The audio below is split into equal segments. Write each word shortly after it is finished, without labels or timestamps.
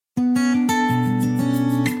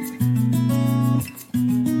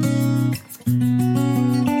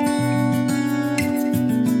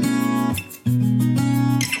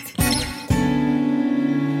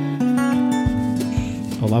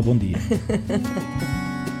Olá, bom dia.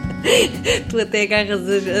 Tu até agarras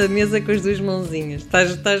a mesa com as duas mãozinhas.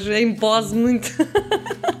 Estás em pose muito...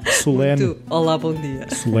 Solene. Muito. Olá, bom dia.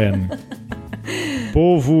 Solene.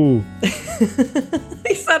 Povo.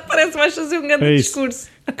 Isso parece que vais fazer um grande discurso.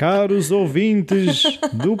 Caros ouvintes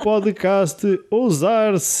do podcast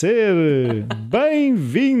Ousar Ser,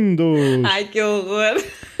 bem-vindos. Ai, que horror.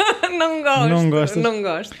 Não gosto. Não gostas? Não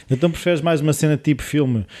gosto. Então preferes mais uma cena tipo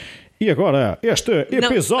filme? E agora, este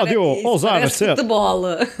episódio Ousar Ser. Futebol.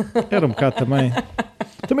 Era um bocado também.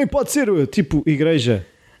 Também pode ser tipo igreja.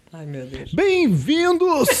 Ai, meu Deus.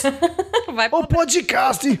 Bem-vindos Vai ao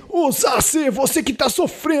podcast Ousar Ser. Você que está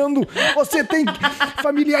sofrendo, você tem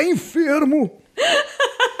familiar enfermo,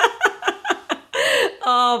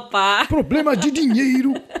 Opa! problema de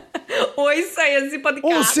dinheiro. Oi, sai esse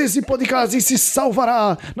podcast. Ouça esse podcast e se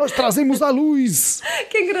salvará. Nós trazemos a luz.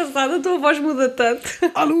 Que engraçado, a tua voz muda tanto.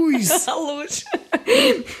 A luz. A luz.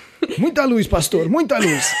 Muita luz, pastor, muita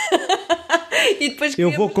luz. E depois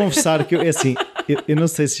Eu vou confessar que eu não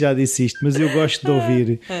sei se já disse isto, mas eu gosto de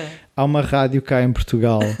ouvir. Há uma rádio cá em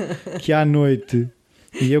Portugal que à noite,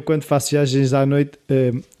 e eu quando faço viagens à noite,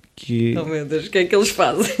 Oh meu Deus, o que é que eles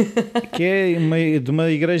fazem? que é de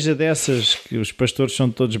uma igreja dessas, que os pastores são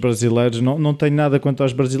todos brasileiros, não tenho nada quanto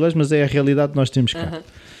aos brasileiros, mas é a realidade que nós temos cá.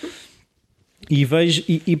 E vejo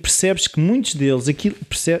e percebes que muitos deles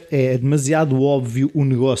é demasiado óbvio o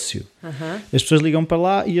negócio. As pessoas ligam para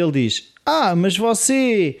lá e ele diz: mas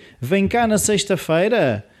você vem cá na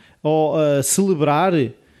sexta-feira ou celebrar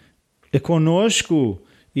connosco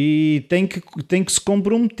e tem que se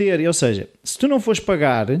comprometer. Ou seja, se tu não fores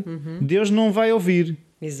pagar, Deus não vai ouvir.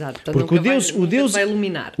 Exato, porque o Deus vai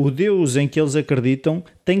iluminar. O Deus em que eles acreditam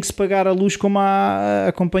tem que se pagar a luz como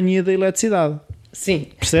a companhia da eletricidade. Sim.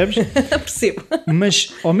 Percebes? Percebo.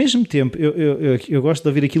 Mas ao mesmo tempo eu gosto de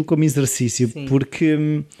ouvir aquilo como exercício. Sim.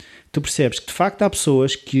 Porque tu percebes que de facto há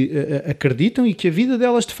pessoas que acreditam e que a vida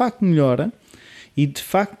delas de facto melhora, e de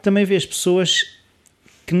facto também vês pessoas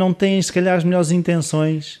que não têm se calhar as melhores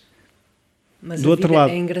intenções. Mas do outro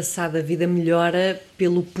lado é engraçado, a vida melhora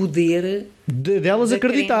pelo poder delas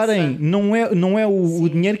acreditarem. Crença. Não é o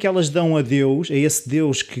dinheiro que elas dão a Deus, é esse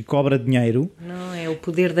Deus que cobra dinheiro. Não, é o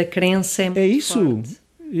poder da crença. É isso. Forte.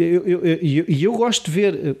 E eu gosto de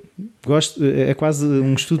ver, é quase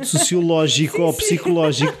um estudo sociológico sim, ou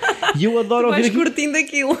psicológico, e eu adoro ouvir aquilo. Curtindo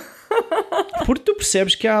aquilo. Porque tu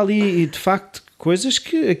percebes que há ali de facto coisas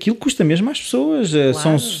que aquilo custa mesmo às pessoas.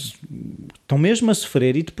 Claro. Estão mesmo a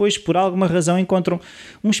sofrer e depois por alguma razão encontram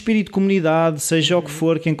um espírito de comunidade, seja o que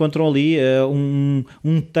for, que encontram ali,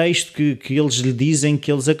 um texto que eles lhe dizem,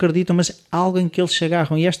 que eles acreditam, mas algo em que eles se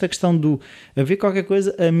agarram. E esta questão do haver qualquer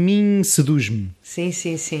coisa a mim seduz-me. Sim.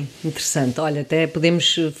 Interessante. Olha, até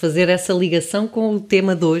podemos fazer essa ligação com o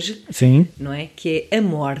tema de hoje. Sim. Não é? Que é a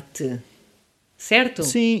morte. Certo?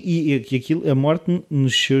 Sim, e a morte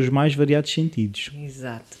nos seus mais variados sentidos.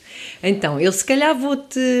 Exato. Então, eu se calhar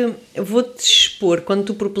vou-te expor, quando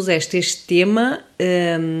tu propuseste este tema,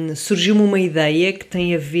 surgiu-me uma ideia que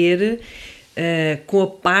tem a ver com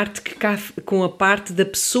a parte da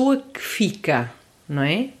pessoa que fica, não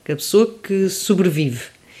é? A pessoa que sobrevive.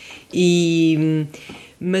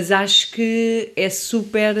 Mas acho que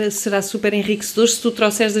será super enriquecedor se tu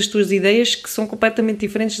trouxeres as tuas ideias, que são completamente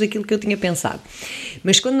diferentes daquilo que eu tinha pensado.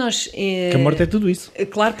 Mas quando nós... que a morte é tudo isso.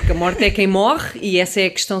 Claro, porque a morte é quem morre, e essa é a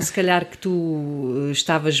questão, se calhar, que tu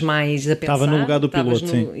estavas mais a pensar. Estava no lugar do piloto,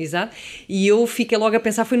 sim. Exato. E eu fiquei logo a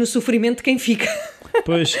pensar, foi no sofrimento de quem fica.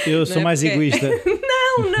 Pois, eu sou mais egoísta.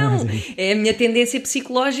 Não. É a minha tendência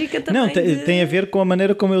psicológica também. Não, tem a ver com a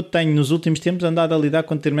maneira como eu tenho, nos últimos tempos, andado a lidar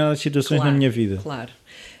com determinadas situações na minha vida. Claro.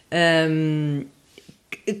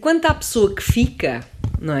 Quanto à pessoa que fica,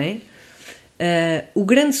 não é? O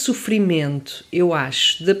grande sofrimento, eu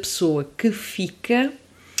acho, da pessoa que fica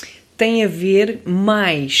tem a ver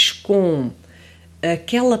mais com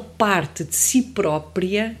aquela parte de si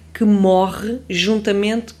própria que morre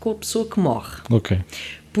juntamente com a pessoa que morre. Ok.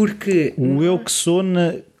 Porque o eu que sou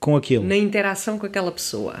com aquilo. Na interação com aquela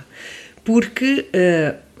pessoa. Porque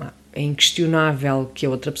é inquestionável que a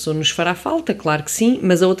outra pessoa nos fará falta, claro que sim,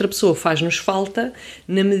 mas a outra pessoa faz-nos falta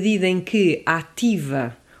na medida em que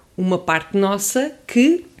ativa uma parte nossa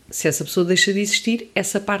que, se essa pessoa deixa de existir,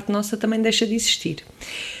 essa parte nossa também deixa de existir.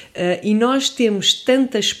 E nós temos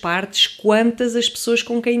tantas partes quantas as pessoas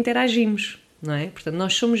com quem interagimos, não é? Portanto,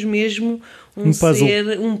 nós somos mesmo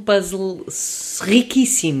um puzzle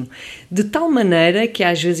riquíssimo, de tal maneira que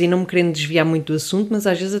às vezes, e não me querendo desviar muito do assunto, mas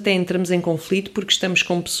às vezes até entramos em conflito porque estamos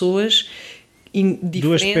com pessoas diferentes.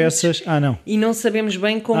 Duas peças, não. E não sabemos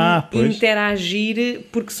bem como interagir,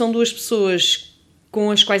 porque são duas pessoas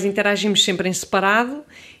com as quais interagimos sempre em separado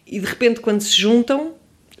e de repente quando se juntam...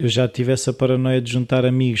 Eu já tive essa paranoia de juntar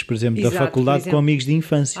amigos, por exemplo, da faculdade com amigos de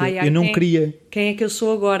infância. Eu não queria. Quem é que eu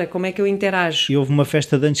sou agora? Como é que eu interajo? E houve uma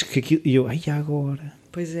festa de antes que aquilo... E eu, agora?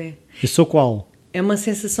 Pois é. Eu sou qual? É uma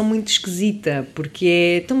sensação muito esquisita,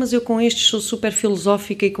 porque então, mas eu com estes sou super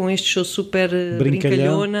filosófica e com estes sou super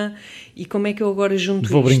brincalhona, e como é que eu agora junto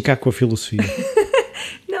Vou brincar com a filosofia.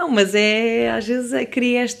 Não, mas às vezes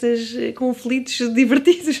cria estes conflitos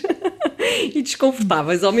divertidos e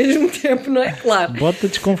desconfortáveis ao mesmo tempo, não é? Claro. Bota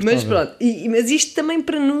desconfortável. Mas pronto, mas isto também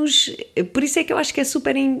para nos... Por isso é que eu acho que é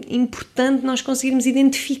super importante nós conseguirmos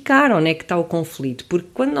identificar onde é que está o conflito. Porque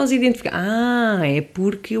quando nós identificamos... é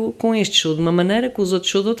porque eu com este sou de uma maneira, com os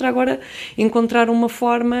outros sou de outra, agora encontrar uma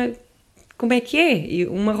forma... Como é que é?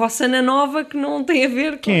 Uma roçana nova que não tem a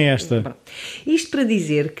ver com... Quem é esta? Isto para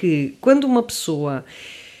dizer que quando uma pessoa...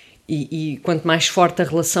 E quanto mais forte a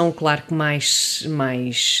relação, claro que mais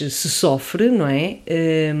se sofre, não é?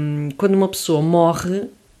 Quando uma pessoa morre,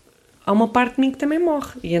 há uma parte de mim que também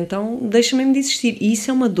morre. E então deixa mesmo de existir. E isso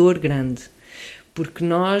é uma dor grande. Porque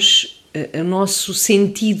o nosso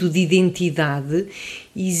sentido de identidade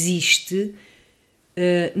existe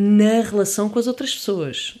na relação com as outras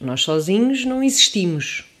pessoas. Nós sozinhos não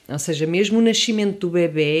existimos. Ou seja, mesmo o nascimento do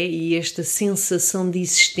bebê e esta sensação de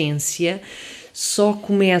existência só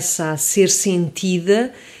começa a ser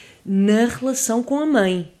sentida na relação com a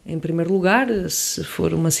mãe. Em primeiro lugar, se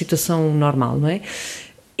for uma situação normal, não é?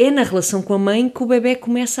 É na relação com a mãe que o bebê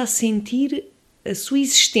começa a sentir a sua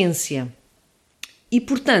existência. E,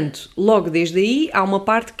 portanto, logo desde aí, há uma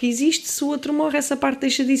parte que existe, se o outro morre, essa parte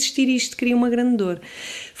deixa de existir e isto cria uma grande dor.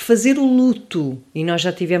 Fazer o luto, e nós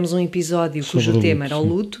já tivemos um episódio cujo tema era o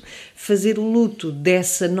luto, fazer o luto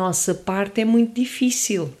dessa nossa parte é muito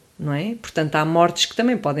difícil, não é? Portanto, há mortes que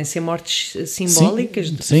também podem ser mortes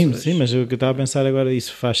simbólicas de pessoas. Sim, mas o que eu estava a pensar agora,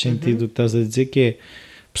 isso faz sentido o que estás a dizer, que é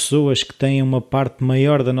pessoas que têm uma parte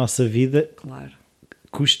maior da nossa vida... Claro.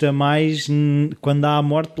 Custa mais quando há a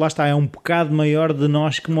morte, lá está, é um bocado maior de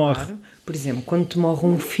nós que morre. Claro. Por exemplo, quando te morre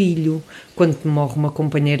um filho, quando te morre uma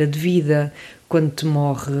companheira de vida, quando te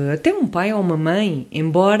morre até um pai ou uma mãe,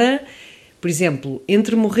 embora, por exemplo,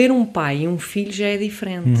 entre morrer um pai e um filho já é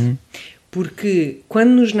diferente. Porque quando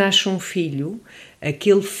nos nasce um filho,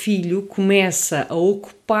 aquele filho começa a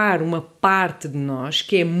ocupar uma parte de nós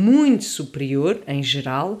que é muito superior, em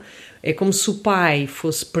geral. É como se o pai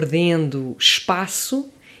fosse perdendo espaço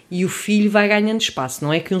e o filho vai ganhando espaço.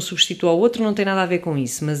 Não é que um substitua ao outro, não tem nada a ver com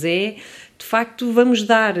isso, mas é, de facto, vamos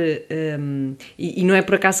dar... e não é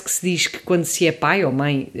por acaso que se diz que quando se é pai ou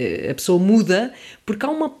mãe, a pessoa muda, porque há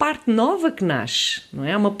uma parte nova que nasce, não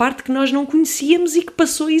é? Há uma parte que nós não conhecíamos e que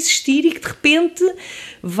passou a existir e que, de repente,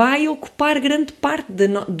 vai ocupar grande parte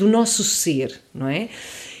do nosso ser, não é?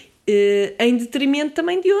 Em detrimento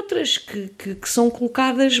também de outras que são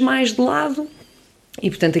colocadas mais de lado. E,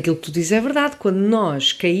 portanto, aquilo que tu dizes é verdade. Quando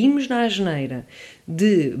nós caímos na asneira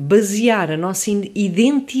de basear a nossa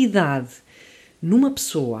identidade numa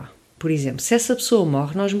pessoa, por exemplo, se essa pessoa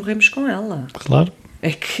morre, nós morremos com ela. Claro.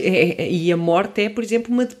 E a morte é, por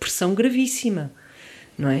exemplo, uma depressão gravíssima,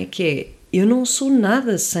 não é? Que é, eu não sou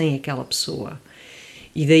nada sem aquela pessoa.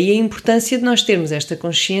 E daí a importância de nós termos esta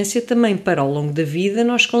consciência também para, ao longo da vida,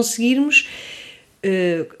 nós conseguirmos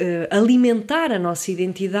alimentar a nossa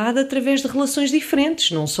identidade através de relações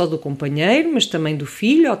diferentes, não só do companheiro, mas também do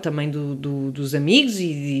filho, ou também dos amigos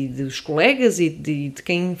e dos colegas e de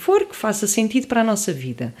quem for que faça sentido para a nossa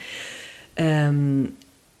vida.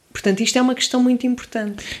 Portanto, isto é uma questão muito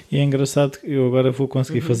importante. E é engraçado, eu agora vou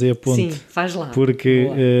conseguir fazer a ponte. Sim, faz lá.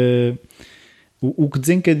 Porque... O que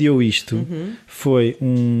desencadeou isto foi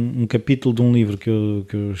um capítulo de um livro que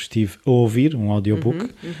eu estive a ouvir, um audiobook,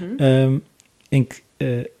 em que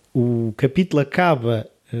o capítulo acaba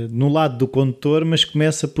no lado do condutor, mas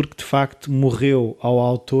começa porque de facto morreu ao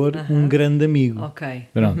autor um grande amigo. Ok.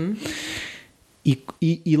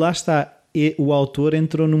 E lá está, o autor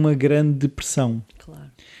entrou numa grande depressão. Claro.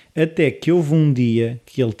 Até que houve um dia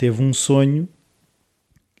que ele teve um sonho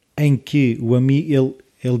em que o amigo...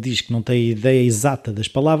 Ele diz que não tem ideia exata das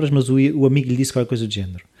palavras, mas o amigo lhe disse qualquer coisa do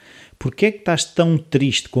género. Porquê é que estás tão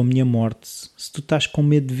triste com a minha morte se tu estás com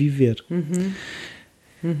medo de viver?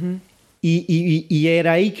 E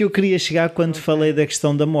era aí que eu queria chegar quando falei da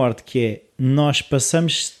questão da morte, que é, nós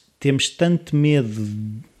temos tanto medo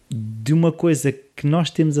de uma coisa que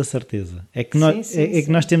nós temos a certeza. Que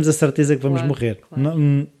nós temos a certeza que vamos morrer.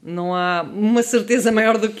 Claro. Não há uma certeza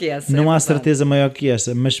maior do que essa. Não há certeza maior que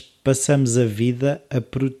essa, mas passamos a vida a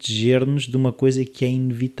proteger-nos de uma coisa que é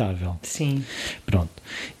inevitável. Sim. Pronto.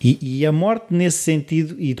 E a morte nesse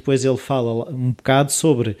sentido, e depois ele fala um bocado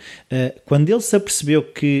sobre quando ele se apercebeu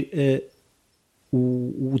que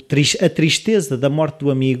a tristeza da morte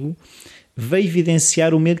do amigo veio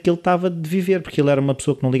evidenciar o medo que ele estava de viver, porque ele era uma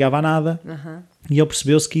pessoa que não ligava a nada, e ele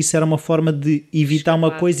percebeu-se que isso era uma forma de evitar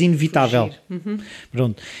uma coisa inevitável.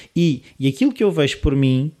 Pronto. E aquilo que eu vejo por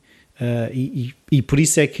mim, e por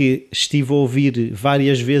isso é que estive a ouvir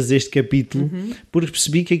várias vezes este capítulo, porque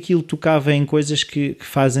percebi que aquilo tocava em coisas que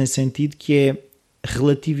fazem sentido, que é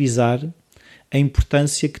relativizar a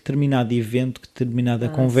importância que determinado evento, que determinada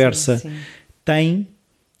conversa tem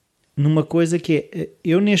numa coisa que é,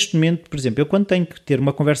 eu neste momento, por exemplo, eu quando tenho que ter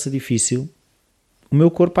uma conversa difícil, o meu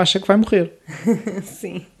corpo acha que vai morrer.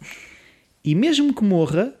 Sim. E mesmo que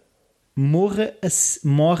morre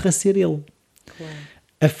a ser ele. Claro.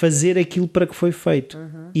 A fazer aquilo para que foi feito.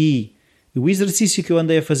 E o exercício que eu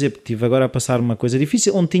andei a fazer, porque estive agora a passar uma coisa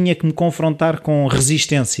difícil, onde tinha que me confrontar com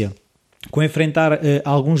resistência, com enfrentar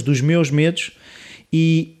alguns dos meus medos,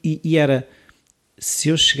 e era, se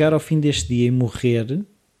eu chegar ao fim deste dia e morrer,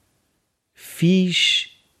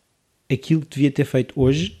 fiz aquilo que devia ter feito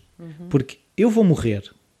hoje, porque eu vou morrer.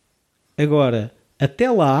 Agora, até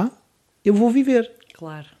lá, eu vou viver.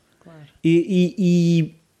 Claro.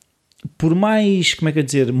 E por mais, como é que eu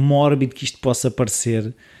dizer, mórbido que isto possa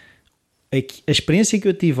parecer, a experiência que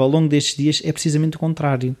eu tive ao longo destes dias é precisamente o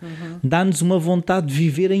contrário. Dá-nos uma vontade de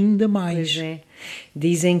viver ainda mais. Pois é.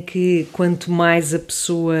 Dizem que quanto mais a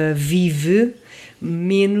pessoa vive,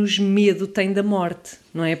 menos medo tem da morte,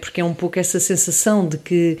 não é? Porque é um pouco essa sensação de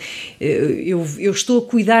que eu estou a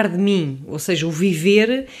cuidar de mim, ou seja, o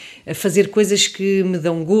viver, a fazer coisas que me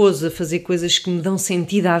dão gozo, a fazer coisas que me dão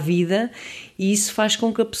sentido à vida, e isso faz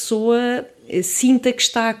com que a pessoa sinta que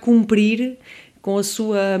está a cumprir com a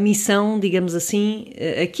sua missão, digamos assim,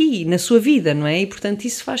 aqui, na sua vida, não é? E, portanto,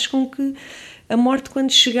 isso faz com que a morte,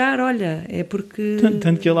 quando chegar, olha, é porque...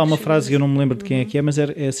 Tanto que lá há uma frase que eu não me lembro de quem é que é, mas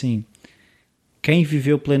é assim, quem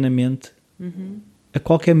viveu plenamente, a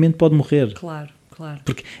qualquer momento pode morrer. Claro.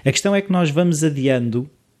 Porque a questão é que nós vamos adiando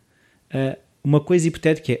uma coisa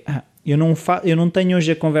hipotética, que é, eu não tenho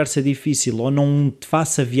hoje a conversa difícil, ou não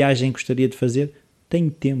faço a viagem que gostaria de fazer, tenho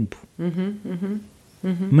tempo.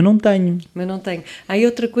 Mas não tenho. Há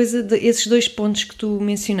outra coisa, esses 2 pontos que tu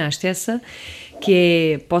mencionaste, essa que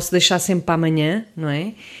é, posso deixar sempre para amanhã, não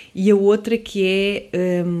é? E a outra que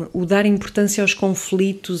é o dar importância aos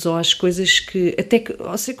conflitos ou às coisas que,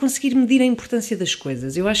 ou seja, conseguir medir a importância das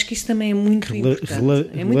coisas. Eu acho que isso também é muito importante.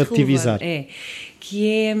 É muito relativizar. É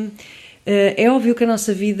óbvio que a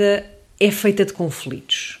nossa vida é feita de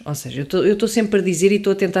conflitos, ou seja, eu estou sempre a dizer e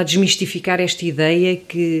estou a tentar desmistificar esta ideia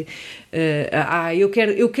que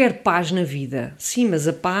eu quero paz na vida. Sim, mas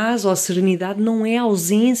a paz ou a serenidade não é a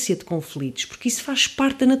ausência de conflitos, porque isso faz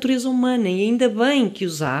parte da natureza humana e ainda bem que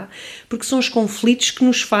os há, porque são os conflitos que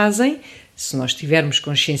nos fazem, se nós tivermos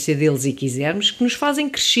consciência deles e quisermos, que nos fazem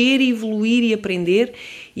crescer e evoluir e aprender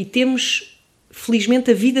e temos...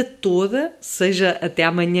 felizmente a vida toda, seja até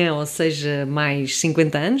amanhã ou seja mais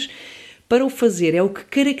 50 anos, para o fazer. É o que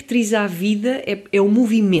caracteriza a vida, é o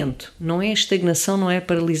movimento, não é a estagnação, não é a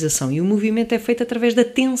paralisação. E o movimento é feito através da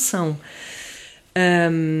tensão.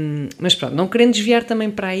 Mas pronto, não querendo desviar também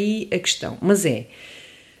para aí a questão, mas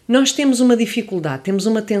nós temos uma dificuldade, temos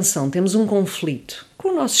uma tensão, temos um conflito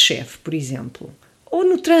com o nosso chefe, por exemplo, ou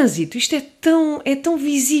no trânsito. Isto é tão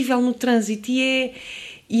visível no trânsito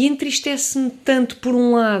e entristece-me tanto, por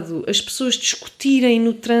um lado, as pessoas discutirem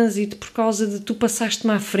no trânsito por causa de tu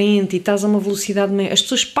passaste-me à frente e estás a uma velocidade... As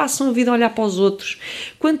pessoas passam a vida a olhar para os outros.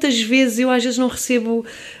 Quantas vezes eu às vezes não recebo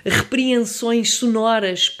repreensões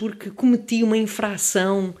sonoras porque cometi uma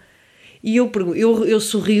infração e eu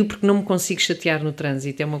sorrio porque não me consigo chatear no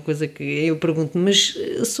trânsito. É uma coisa que eu pergunto, mas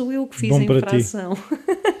sou eu que fiz a infração.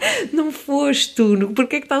 Não foste tu,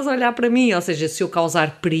 porque é que estás a olhar para mim? Ou seja, se eu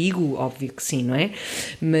causar perigo, óbvio que sim, não é?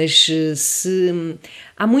 Mas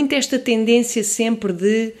há muito esta tendência sempre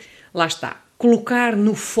de, lá está, colocar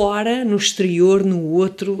no fora, no exterior, no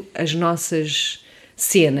outro, as nossas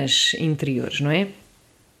cenas interiores, não é?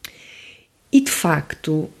 E de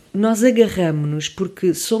facto, nós agarramos-nos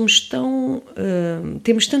porque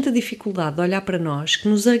temos tanta dificuldade de olhar para nós que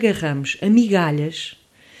nos agarramos a migalhas,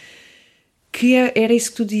 que era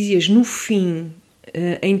isso que tu dizias, no fim,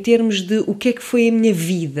 em termos de o que é que foi a minha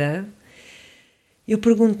vida, eu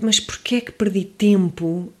pergunto, mas porquê é que perdi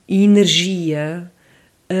tempo e energia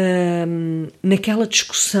naquela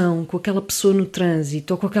discussão com aquela pessoa no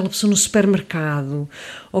trânsito, ou com aquela pessoa no supermercado,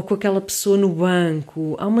 ou com aquela pessoa no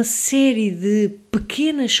banco? Há uma série de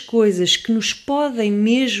pequenas coisas que nos podem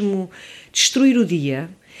mesmo destruir o dia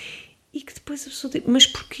e que depois a pessoa diz, mas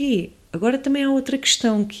porquê? Agora também há outra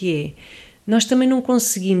questão que é, nós também não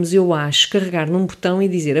conseguimos, eu acho, carregar num botão e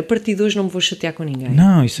dizer a partir de hoje não me vou chatear com ninguém.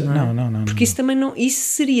 Não, isso não. Porque isso também não, isso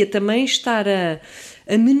seria também estar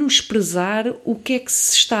a menosprezar o que é que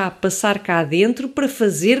se está a passar cá dentro para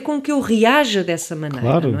fazer com que eu reaja dessa maneira,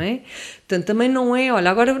 claro. não é? Portanto, também não é, olha,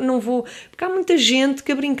 agora não vou... Porque há muita gente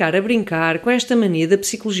que a brincar com esta mania da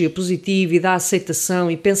psicologia positiva e da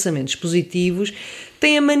aceitação e pensamentos positivos,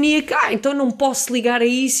 tem a mania que, então não posso ligar a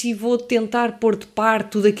isso e vou tentar pôr de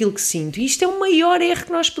parte tudo aquilo que sinto. E isto é o maior erro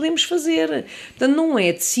que nós podemos fazer. Portanto, não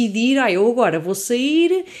é decidir, eu agora vou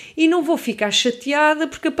sair e não vou ficar chateada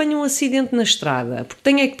porque apanho um acidente na estrada, porque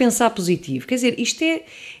tenho é que pensar positivo. Quer dizer, isto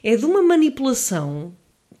é de uma manipulação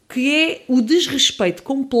que é o desrespeito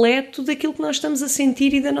completo daquilo que nós estamos a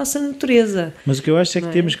sentir e da nossa natureza. Mas o que eu acho é que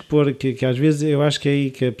temos que pôr, que às vezes eu acho que é aí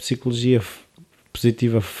que a psicologia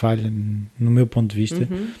positiva falha, no meu ponto de vista.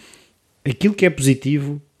 Aquilo que é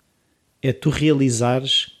positivo é tu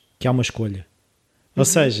realizares que há uma escolha. Ou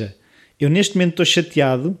seja, eu neste momento estou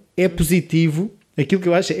chateado, é positivo, aquilo que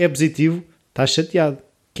eu acho é positivo, estás chateado.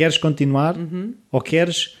 Queres continuar ou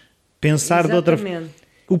queres pensar de outra forma?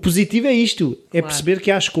 O positivo é isto, é perceber que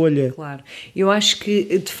há escolha. Claro. Eu acho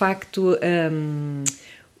que, de facto,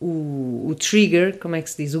 o trigger, como é que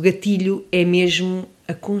se diz? O gatilho é mesmo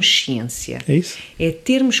a consciência. É isso? É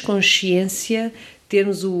termos consciência,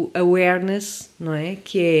 termos o awareness, não é?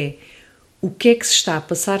 Que é o que é que se está a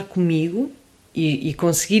passar comigo e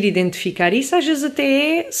conseguir identificar isso. Às vezes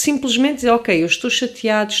até é simplesmente dizer, ok, eu estou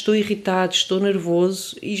chateado, estou irritado, estou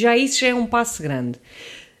nervoso, e já isso já é um passo grande.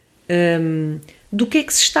 Do que é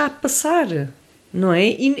que se está a passar, não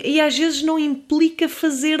é? E às vezes não implica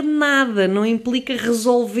fazer nada, não implica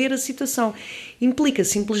resolver a situação, implica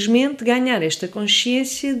simplesmente ganhar esta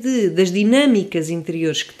consciência das dinâmicas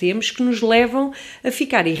interiores que temos que nos levam a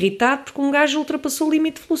ficar irritado porque um gajo ultrapassou o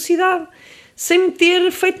limite de velocidade sem me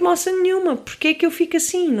ter feito moça nenhuma. Porque é que eu fico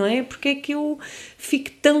assim, não é? Porque é que eu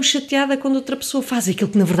fico tão chateada quando outra pessoa faz aquilo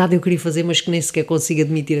que na verdade eu queria fazer mas que nem sequer consigo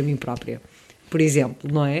admitir a mim própria, por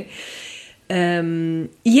exemplo, não é?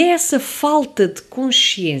 E é essa falta de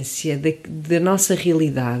consciência da nossa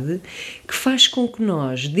realidade que faz com que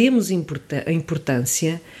nós demos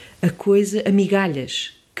importância a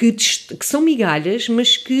migalhas, que são migalhas,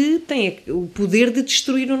 mas que têm o poder de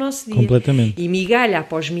destruir o nosso dia. Completamente. E migalha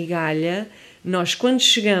após migalha, nós quando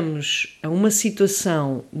chegamos a uma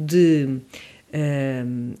situação de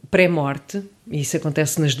pré-morte, e isso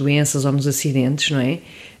acontece nas doenças ou nos acidentes, não é?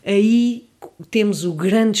 Aí temos o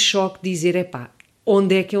grande choque de dizer,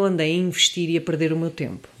 onde é que eu andei a investir e a perder o meu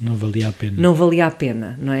tempo? Não valia a pena. Não valia a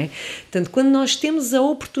pena, não é? Portanto, quando nós temos a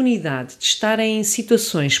oportunidade de estar em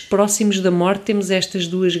situações próximas da morte, temos estas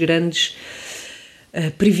duas grandes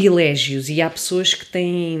privilégios, e há pessoas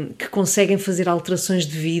que conseguem fazer alterações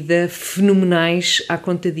de vida fenomenais à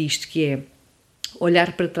conta disto, que é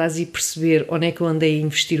olhar para trás e perceber onde é que eu andei a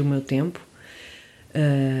investir o meu tempo,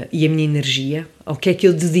 e a minha energia, ao que é que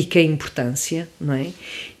eu dediquei importância, não é?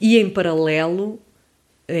 E em paralelo,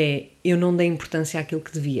 eu não dei importância àquilo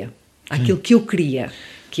que devia, àquilo que eu queria,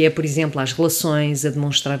 que é, por exemplo, às relações, a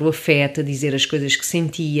demonstrar o afeto, a dizer as coisas que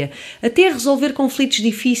sentia, até a resolver conflitos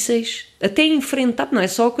difíceis, até enfrentar, não é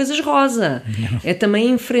só coisas rosa, é também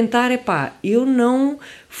enfrentar, eu não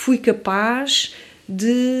fui capaz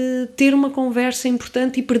de ter uma conversa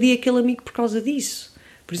importante e perdi aquele amigo por causa disso.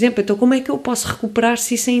 Por exemplo, então como é que eu posso recuperar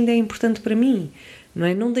se isso ainda é importante para mim? Não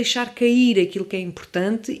é? Não deixar cair aquilo que é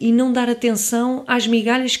importante e não dar atenção às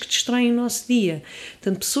migalhas que destroem o nosso dia.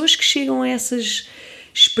 Portanto, pessoas que chegam a essas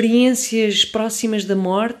experiências próximas da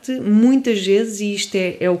morte, muitas vezes, e isto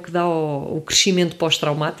é o que dá o crescimento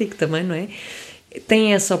pós-traumático também, não é?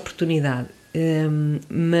 Têm essa oportunidade,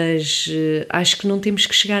 mas acho que não temos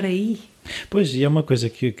que chegar aí. Pois, e é uma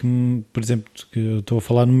coisa que por exemplo, que eu estou a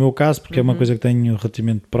falar no meu caso, porque é uma coisa que tenho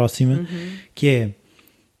relativamente próxima, que é,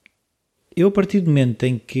 eu a partir do momento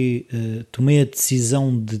em que tomei a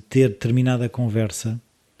decisão de ter terminado a conversa,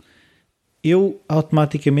 eu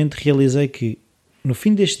automaticamente realizei que no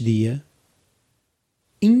fim deste dia,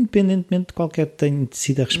 independentemente de qualquer que tenha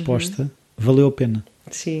sido a resposta, valeu a pena.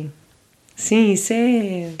 Sim, sim, isso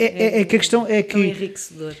é que a questão é que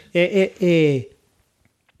enriquecedor.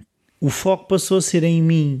 O foco passou a ser em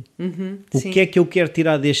mim. O que é que eu quero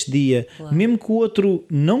tirar deste dia? Claro. Mesmo que o outro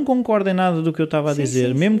não concorde em nada do que eu estava a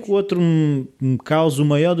dizer, mesmo que o outro me cause o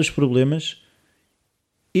maior dos problemas,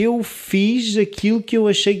 eu fiz aquilo que eu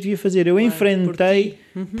achei que devia fazer. Eu enfrentei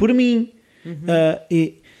por mim.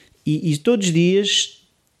 E todos os dias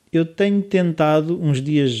eu tenho tentado, uns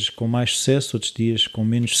dias com mais sucesso, outros dias com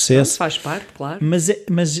menos sucesso. Não, faz parte, claro.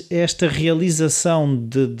 Mas esta realização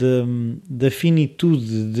da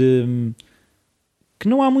finitude, que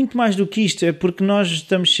não há muito mais do que isto, é porque nós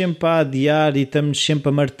estamos sempre a adiar e estamos sempre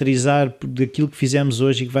a martirizar daquilo que fizemos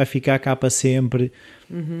hoje e que vai ficar cá para sempre.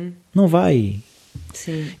 Não vai.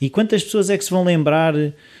 Sim. E quantas pessoas é que se vão lembrar,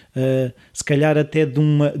 se calhar até de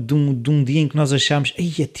um dia em que nós achámos, ei,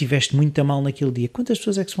 tiveste muito a mal naquele dia. Quantas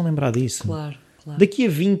pessoas é que se vão lembrar disso? Claro. Daqui a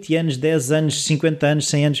 20 anos, 10 anos, 50 anos,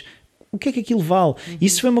 100 anos, o que é que aquilo vale?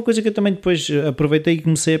 Isso foi uma coisa que eu também depois aproveitei e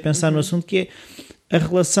comecei a pensar no assunto, que é a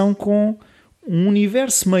relação com um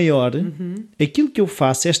universo maior. Aquilo que eu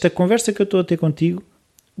faço, esta conversa que eu estou a ter contigo,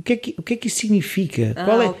 o que é que isso significa?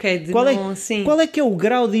 Qual é que é o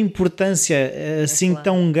grau de importância assim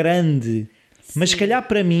tão grande? Sim. Mas se calhar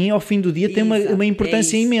para mim, ao fim do dia, tem uma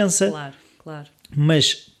importância imensa. Claro.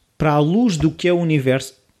 Mas para a luz do que é o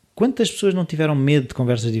universo, quantas pessoas não tiveram medo de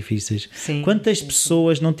conversas difíceis? Sim, quantas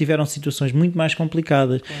pessoas não tiveram situações muito mais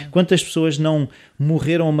complicadas? Quantas pessoas não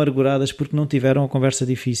morreram amarguradas porque não tiveram a conversa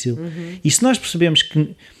difícil? E se nós percebemos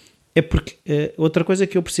que é porque outra coisa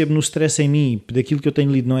que eu percebo no stress em mim, daquilo que eu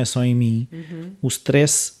tenho lido não é só em mim, o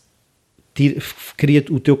stress cria,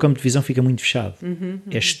 o teu campo de visão fica muito fechado.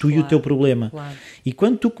 És tu e o teu problema. Claro. E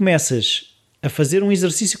quando tu começas a fazer um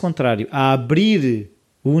exercício contrário, a abrir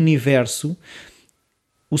o universo,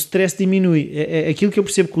 o stress diminui. É aquilo que eu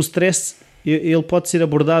percebo, que o stress ele pode ser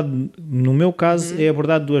abordado, no meu caso, é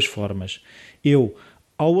abordado de duas formas. Eu,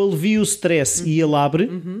 ao alivio o stress e ele abre,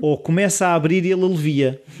 ou começa a abrir e ele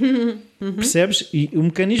alivia. Percebes? E o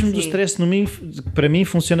mecanismo do stress para mim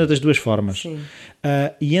funciona das duas formas.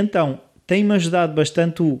 E então tem-me ajudado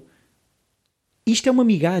bastante isto é uma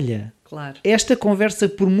migalha. Claro. Esta conversa,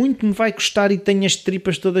 por muito me vai custar e tenho as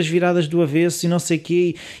tripas todas viradas do avesso e não sei o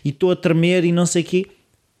quê, e estou a tremer e não sei o quê,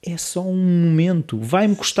 é só um momento.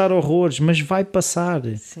 Vai-me custar horrores, mas vai passar.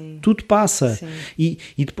 Sim. Tudo passa. Sim.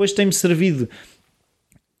 E depois tem-me servido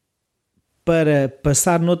para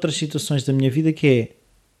passar noutras situações da minha vida, que é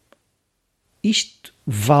isto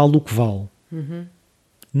vale o que vale.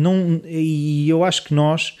 Não, e eu acho que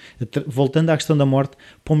nós, voltando à questão da morte,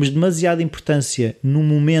 pomos demasiada importância no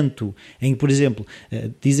momento em que, por exemplo,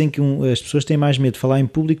 dizem que as pessoas têm mais medo de falar em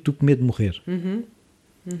público do que medo de morrer.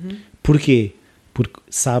 Porquê? Porque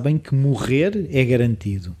sabem que morrer é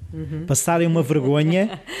garantido. Passarem uma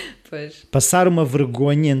vergonha, passar uma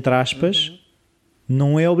vergonha, entre aspas,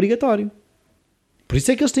 não é obrigatório. Por isso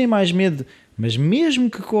é que eles têm mais medo. Mas mesmo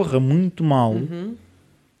que corra muito mal,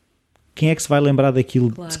 quem é que se vai lembrar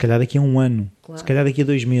daquilo? Se calhar daqui a um ano, se calhar daqui a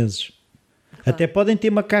 2 meses. Até podem ter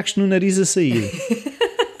macacos no nariz a sair.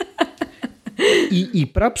 e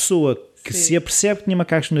para a pessoa que se apercebe que tinha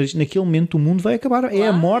macacos no nariz, naquele momento o mundo vai acabar. É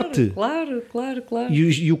a morte. Claro.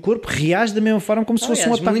 E o corpo reage da mesma forma como se fosse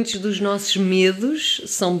um ataque. Muitos dos nossos medos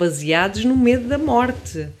são baseados no medo da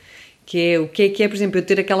morte. O que é, por exemplo, eu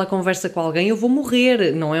ter aquela conversa com alguém, eu vou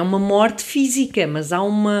morrer. Não é uma morte física, mas há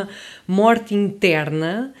uma morte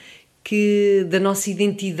interna da nossa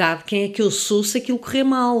identidade. Quem é que eu sou se aquilo correr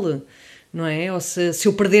mal? Não é? Ou se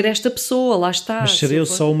eu perder esta pessoa, lá está. Mas seria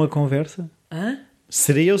só uma conversa? Hã?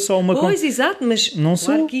 Seria eu só uma conversa? Pois, exato, mas não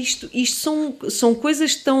claro sou. que isto são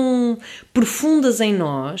coisas tão profundas em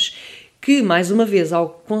nós que, mais uma vez, ao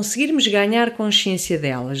conseguirmos ganhar consciência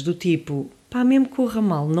delas, do tipo... Pá, mesmo que corra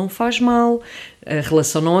mal, não faz mal, a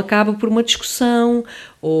relação não acaba por uma discussão,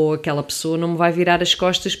 ou aquela pessoa não me vai virar as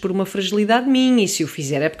costas por uma fragilidade minha, e se o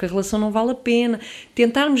fizer é porque a relação não vale a pena.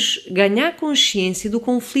 Tentarmos ganhar consciência do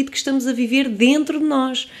conflito que estamos a viver dentro de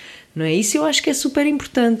nós, não é? Isso eu acho que é super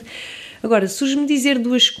importante. Agora, surge-me dizer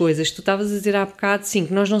duas coisas. Tu estavas a dizer há bocado, sim,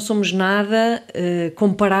 que nós não somos nada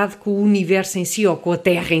comparado com o universo em si, ou com a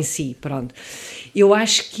Terra em si, pronto. Eu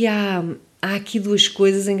acho que há aqui duas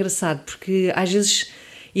coisas engraçadas, porque às vezes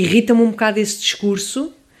irrita-me um bocado esse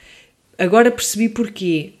discurso. Agora percebi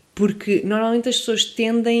porquê. Porque normalmente as pessoas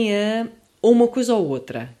tendem a ou uma coisa ou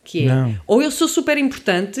outra, que é ou eu sou super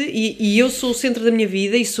importante e eu sou o centro da minha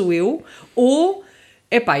vida e sou eu, ou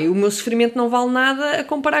o meu sofrimento não vale nada a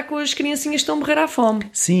comparar com as criancinhas que estão a morrer à fome.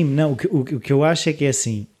 Sim, não, o que eu acho é que é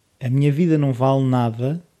assim, a minha vida não vale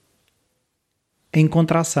nada em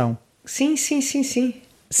contração. Sim.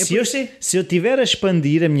 Se eu tiver a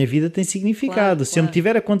expandir, a minha vida tem significado. Se eu me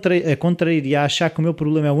tiver a contrair e a achar que o meu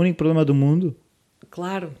problema é o único problema do mundo,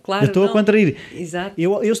 claro. Eu estou a contrair. Exato.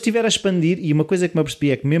 Eu se estiver a expandir, e uma coisa que me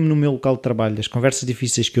apercebi é que mesmo no meu local de trabalho, as conversas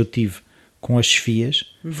difíceis que eu tive com as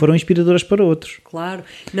chefias foram inspiradoras para outros. Claro.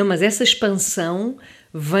 Não, mas essa expansão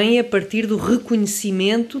vem a partir do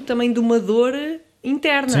reconhecimento também de uma dor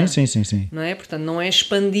interna. Sim. Não é? Portanto, não é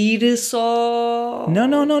expandir só...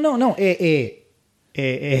 Não.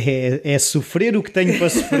 é sofrer o que tenho para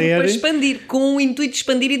sofrer. Para expandir, com o intuito de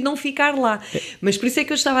expandir e de não ficar lá. Mas por isso é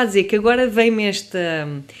que eu estava a dizer que agora vem-me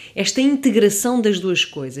esta integração das duas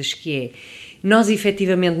coisas, que é, nós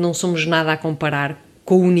efetivamente não somos nada a comparar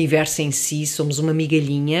com o universo em si, somos uma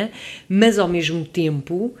migalhinha, mas ao mesmo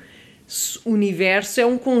tempo o universo é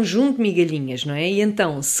um conjunto de migalhinhas, não é? E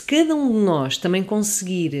então, se cada um de nós também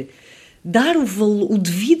conseguir dar o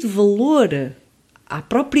devido valor à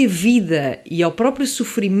própria vida e ao próprio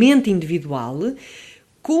sofrimento individual,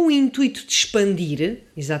 com o intuito de expandir,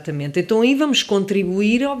 exatamente, então aí vamos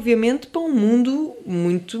contribuir, obviamente, para um mundo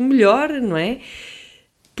muito melhor, não é?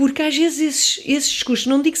 Porque às vezes esses discursos,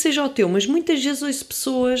 não digo que seja o teu, mas muitas vezes ouço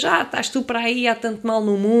pessoas, estás tu para aí, há tanto mal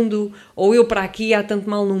no mundo, ou eu para aqui, há tanto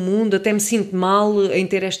mal no mundo, até me sinto mal em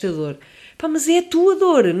ter esta dor. Pá, mas é a tua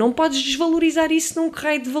dor, não podes desvalorizar isso num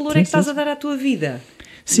raio de valor é que estás a dar à tua vida.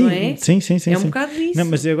 Sim, não é? sim. É um bocado isso. Não,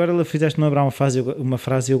 mas agora ela fizeste-me lembrar uma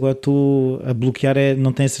frase, eu agora estou a bloquear,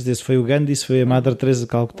 não tenho certeza se foi o Gandhi, se foi a Madre Teresa de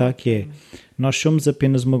Calcutá, que é, nós somos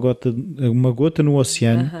apenas uma gota no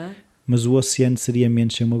oceano, mas o oceano seria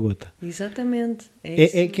menos sem uma gota. Exatamente.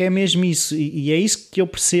 É que é mesmo isso, e é isso que eu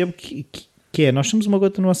percebo que é, nós somos uma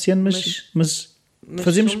gota no oceano, mas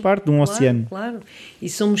fazemos parte de um oceano. Claro, e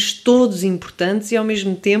somos todos importantes e ao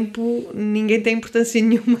mesmo tempo ninguém tem importância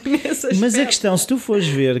nenhuma nessa aspecto. Mas a questão, se tu fores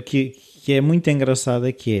ver, que é muito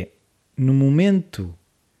engraçada, que é, no momento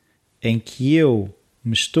em que eu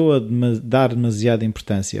me estou a dar demasiada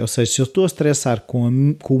importância, ou seja, se eu estou a estressar com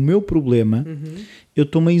o meu problema, eu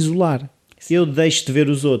estou-me a isolar. Sim. Eu deixo de ver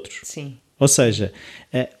os outros. Sim. Ou seja,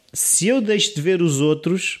 se eu deixo de ver os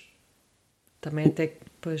outros... Também até...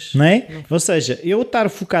 Pois, não é? Ou seja, eu estar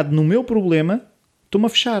focado no meu problema, estou-me a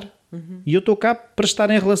fechar. E eu estou cá para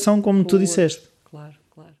estar em relação como tu disseste. Claro,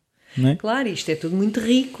 claro. Não é? Claro, isto é tudo muito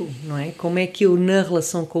rico, não é? Como é que eu, na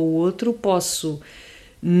relação com o outro, posso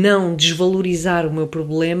não desvalorizar o meu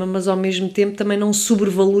problema, mas ao mesmo tempo também não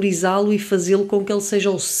sobrevalorizá-lo e fazê-lo com que ele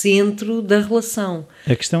seja o centro da relação.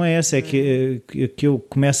 A questão é essa, é que eu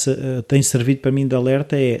começo, tem servido para mim de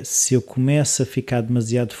alerta, é se eu começo a ficar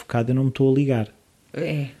demasiado focado, eu não me estou a ligar.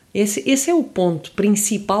 Esse é o ponto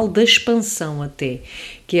principal da expansão até,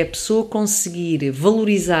 que é a pessoa conseguir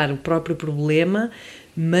valorizar o próprio problema,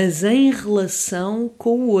 mas em relação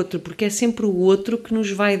com o outro, porque é sempre o outro que nos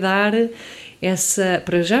vai dar essa,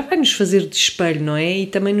 para já vai nos fazer de espelho, não é? E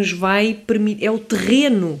também nos vai permitir, é o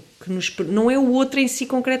terreno que nos, não é o outro em si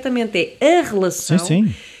concretamente, é a relação.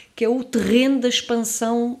 Sim. Que é o terreno da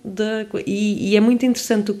expansão e é muito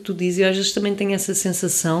interessante o que tu dizes, eu às vezes também tenho essa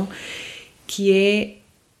sensação que é,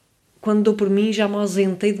 quando dou por mim, já me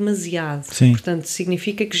ausentei demasiado. Sim. Portanto,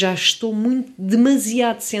 significa que já estou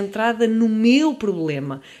demasiado centrada no meu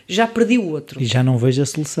problema. Já perdi o outro. E já não vejo a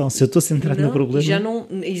solução. Se eu estou centrado no problema... Já não,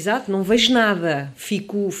 exato, não vejo nada.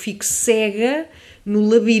 Fico cega no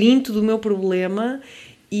labirinto do meu problema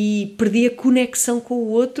e perdi a conexão com o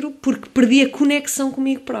outro porque perdi a conexão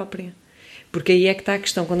comigo própria. Porque aí é que está a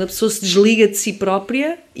questão. Quando a pessoa se desliga de si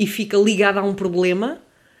própria e fica ligada a um problema...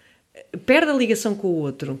 perde a ligação com o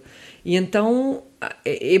outro. E então,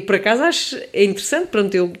 eu por acaso acho interessante,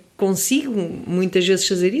 pronto, eu consigo muitas vezes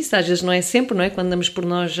fazer isso, às vezes não é sempre, não é? Quando damos por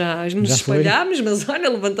nós já nos espalhamos, mas olha,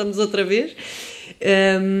 levantamos outra vez.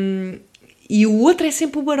 E o outro é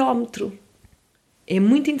sempre o barómetro. É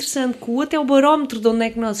muito interessante que o outro é o barómetro de onde é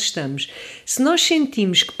que nós estamos. Se nós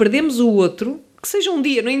sentimos que perdemos o outro, que seja um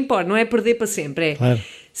dia, não importa, não é perder para sempre, é... Claro.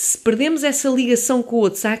 Se perdemos essa ligação com o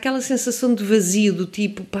outro, se há aquela sensação de vazio do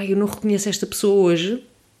tipo, eu não reconheço esta pessoa hoje,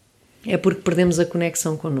 é porque perdemos a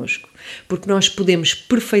conexão connosco. Porque nós podemos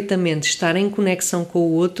perfeitamente estar em conexão com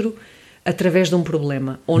o outro através de um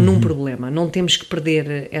problema, ou num problema. Não temos que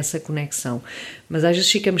perder essa conexão. Mas às vezes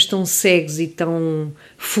ficamos tão cegos e tão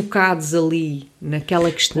focados ali naquela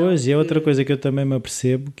questão. Pois, e é outra coisa que eu também me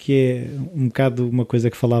apercebo, que é um bocado uma coisa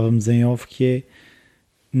que falávamos em off, que é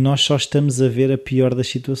nós só estamos a ver a pior das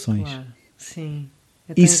situações. Claro, sim.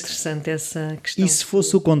 É tão interessante essa questão. E se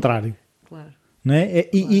fosse o contrário? Claro. Não é?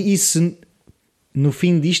 Claro. E se no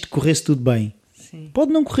fim disto corresse tudo bem? Sim.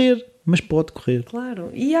 Pode não correr, mas pode correr. Claro.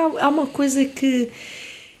 E há uma coisa que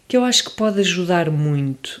eu acho que pode ajudar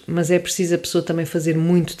muito, mas é preciso a pessoa também fazer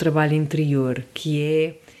muito trabalho interior, que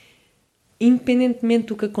é, independentemente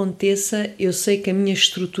do que aconteça, eu sei que a minha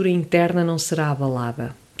estrutura interna não será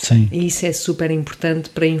abalada. Sim. E isso é super importante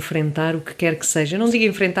para enfrentar o que quer que seja. Eu não digo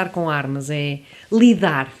enfrentar com armas, é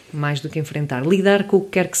lidar mais do que enfrentar. Lidar com o que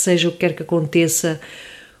quer que seja, o que quer que aconteça,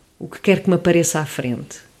 o que quer que me apareça à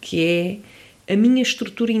frente. Que é, a minha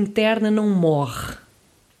estrutura interna não morre.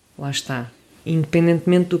 Lá está.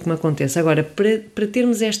 Independentemente do que me aconteça. Agora, para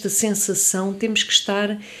termos esta sensação, temos que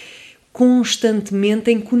estar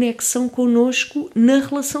constantemente em conexão connosco na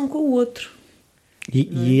relação com o outro.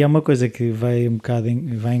 E é uma coisa que vai um bocado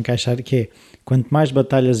vai encaixar, que é, quanto mais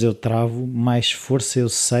batalhas eu travo, mais força eu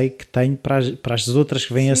sei que tenho para as outras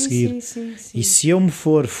que vêm a seguir. Sim. E se eu me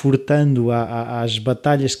for furtando às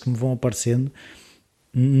batalhas que me vão aparecendo,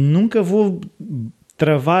 nunca vou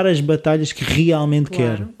travar as batalhas que realmente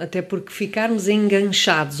quero. Até porque ficarmos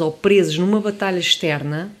enganchados ou presos numa batalha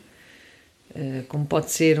externa, como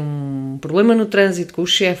pode ser um problema no trânsito com o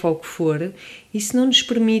chefe ou o que for, isso não nos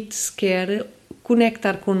permite sequer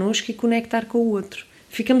conectar connosco e conectar com o outro.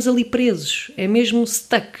 Ficamos ali presos, é mesmo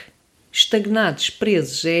estagnados,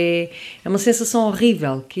 presos. É uma sensação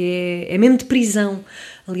horrível, que é mesmo de prisão.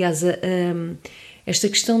 Aliás, esta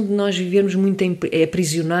questão de nós vivermos muito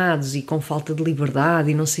aprisionados e com falta de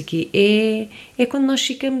liberdade e não sei o quê, é quando nós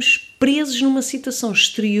ficamos presos numa situação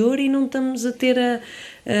exterior e não estamos a ter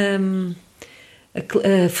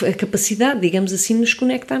a capacidade, digamos assim, de nos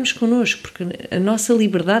conectarmos connosco, porque a nossa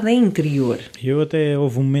liberdade é interior. Eu até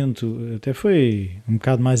houve um momento, até foi um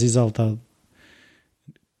bocado mais exaltado,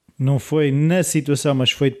 não foi na situação,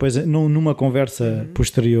 mas foi depois numa conversa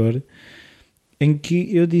posterior, em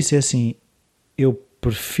que eu disse assim, eu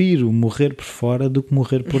prefiro morrer por fora do que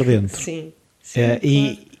morrer por dentro. Sim, claro.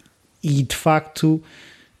 E de facto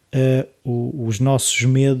os nossos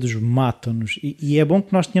medos matam-nos, e é bom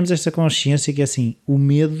que nós tenhamos esta consciência que é assim, o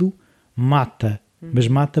medo mata, mas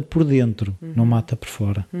mata por dentro, não mata por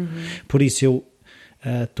fora. Por isso eu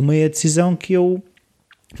tomei a decisão que eu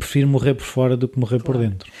prefiro morrer por fora do que morrer por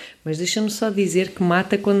dentro. Mas deixa-me só dizer que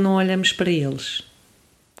mata quando não olhamos para eles.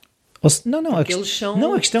 Porque eles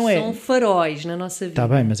são faróis na nossa vida. Está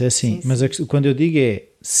bem, mas é assim. Sim. Mas quando eu digo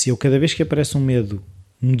se eu cada vez que aparece um medo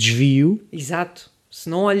me desvio... Exato. Se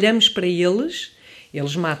não olhamos para eles,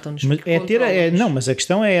 eles matam-nos. Mas mas a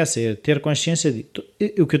questão é essa, é ter consciência de...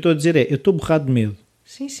 O que eu estou a dizer eu estou borrado de medo.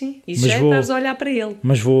 Sim. Isso já é estares a olhar para ele.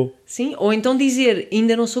 Mas vou. Sim, ou então dizer,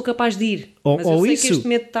 ainda não sou capaz de ir, mas eu sei que este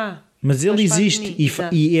medo está. Mas ele existe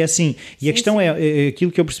e é assim. E a questão é,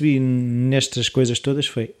 aquilo que eu percebi nestas coisas todas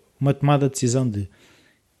foi uma tomada de decisão de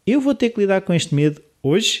eu vou ter que lidar com este medo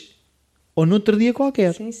hoje ou noutro dia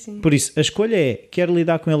qualquer. Sim. Por isso, a escolha é, quero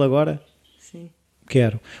lidar com ele agora? Sim.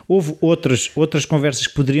 Quero. Houve outras conversas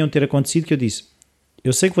que poderiam ter acontecido que eu disse,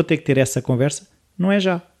 eu sei que vou ter que ter essa conversa, não é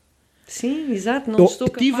já. Sim, exato, não estou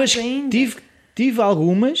capaz ainda. Tive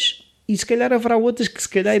algumas e se calhar haverá outras que se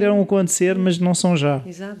calhar irão acontecer, mas não são já.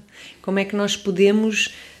 Exato. Como é que nós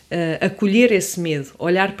podemos acolher esse medo,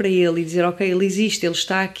 olhar para ele e dizer, ok, ele existe, ele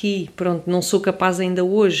está aqui, pronto, não sou capaz ainda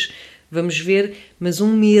hoje, vamos ver, mas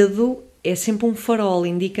um medo é sempre um farol,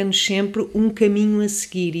 indica-nos sempre um caminho a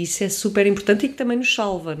seguir, e isso é super importante e que também nos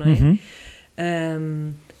salva, não é?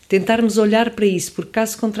 Tentarmos olhar para isso, porque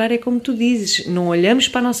caso contrário é como tu dizes, não olhamos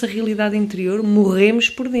para a nossa realidade interior, morremos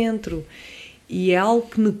por dentro. E é algo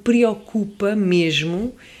que me preocupa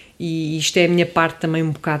mesmo, e isto é a minha parte também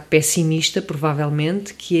um bocado pessimista,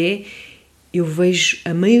 provavelmente, que é, eu vejo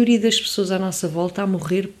a maioria das pessoas à nossa volta a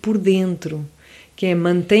morrer por dentro, que é,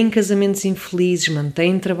 mantêm casamentos infelizes,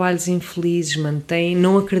 mantêm trabalhos infelizes,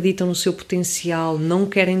 não acreditam no seu potencial, não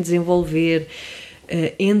querem desenvolver,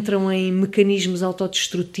 entram em mecanismos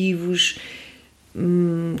autodestrutivos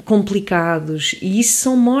complicados, e isso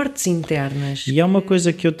são mortes internas. E há uma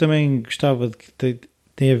coisa que eu também gostava de que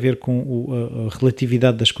tem a ver com a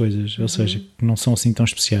relatividade das coisas, ou seja, que não são assim tão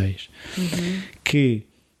especiais, que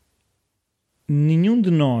nenhum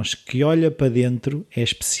de nós que olha para dentro é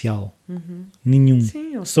especial. Nenhum.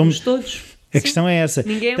 Sim, somos todos. A questão é essa.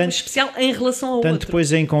 Ninguém é especial em relação ao outro. Tanto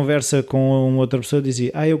depois em conversa com uma outra pessoa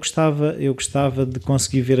dizia, eu gostava de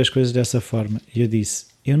conseguir ver as coisas dessa forma. E eu disse,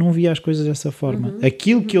 eu não via as coisas dessa forma.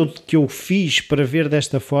 Aquilo que eu fiz para ver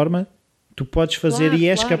desta forma, tu podes fazer e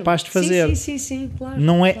és capaz de fazer. Sim, claro.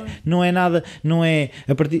 Não é nada, não é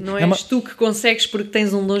a partir. Não és tu que consegues porque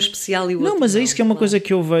tens um dom especial e o outro. Não, mas é isso que é uma coisa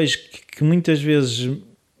que eu vejo que muitas vezes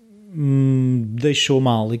me deixou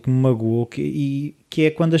mal e que me magoou, que é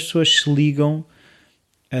quando as pessoas se ligam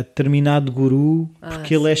a determinado guru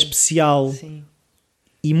porque ele é especial. Sim.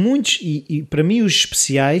 E muitos, e para mim os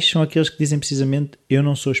especiais são aqueles que dizem precisamente eu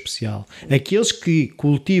não sou especial. Aqueles que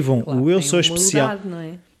cultivam o eu sou especial, não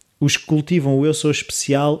é? Os que cultivam o eu sou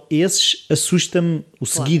especial, esses assusta-me o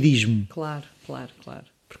seguidismo. Claro.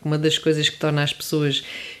 Porque uma das coisas que torna as pessoas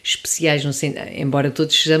especiais, embora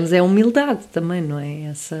todos sejamos, é a humildade também, não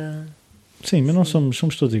é? Sim, mas não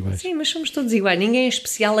somos todos iguais. Sim, mas somos todos iguais. Ninguém é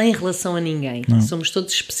especial em relação a ninguém. Não. Somos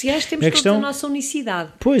todos especiais, temos todos a nossa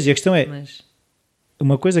unicidade. Pois, e a questão é,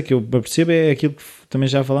 uma coisa que eu percebo é aquilo que também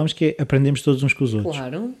já falámos, que é aprendemos todos uns com os outros.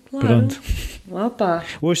 Claro. Pronto. Opa.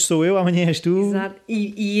 Hoje sou eu, amanhã és tu. Exato.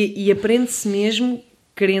 E aprende-se mesmo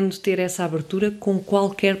querendo ter essa abertura com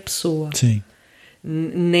qualquer pessoa. Sim.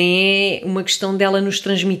 Nem é uma questão dela nos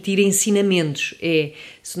transmitir ensinamentos. É,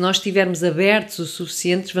 se nós estivermos abertos o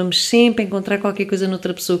suficiente, vamos sempre encontrar qualquer coisa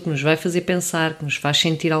noutra pessoa que nos vai fazer pensar, que nos faz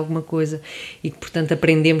sentir alguma coisa e que, portanto,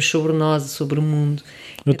 aprendemos sobre nós e sobre o mundo.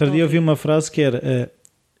 Outro dia eu vi uma frase que era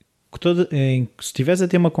se estiveres a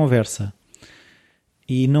ter uma conversa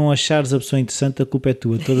e não achares a pessoa interessante, a culpa é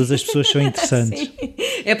tua. Todas as pessoas são interessantes. Sim.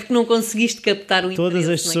 É porque não conseguiste captar o interesse. Todas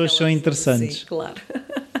as pessoas são interessantes. Sim, claro.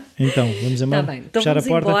 Então, vamos embora. Tá bem. Então fechar vamos a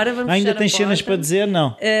porta. embora, vamos Ainda fechar tens a cenas porta. para dizer?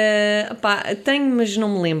 Não. Tenho, mas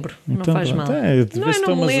não me lembro. Não Então, faz pronto. mal.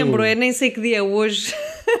 Não me lembro, nem sei que dia é hoje.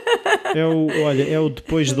 É o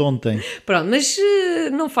depois de ontem. Pronto, mas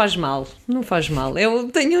não faz mal. Não faz mal.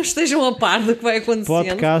 Estejam a par do que vai acontecendo.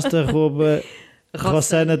 Podcast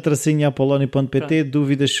 @rossana-apoloni.pt.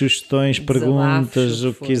 Dúvidas, sugestões, Desabafos, perguntas,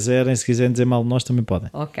 o que for. quiserem. Se quiserem dizer mal de nós também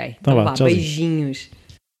podem. Ok. Então vá, vá, tchauzinho. beijinhos.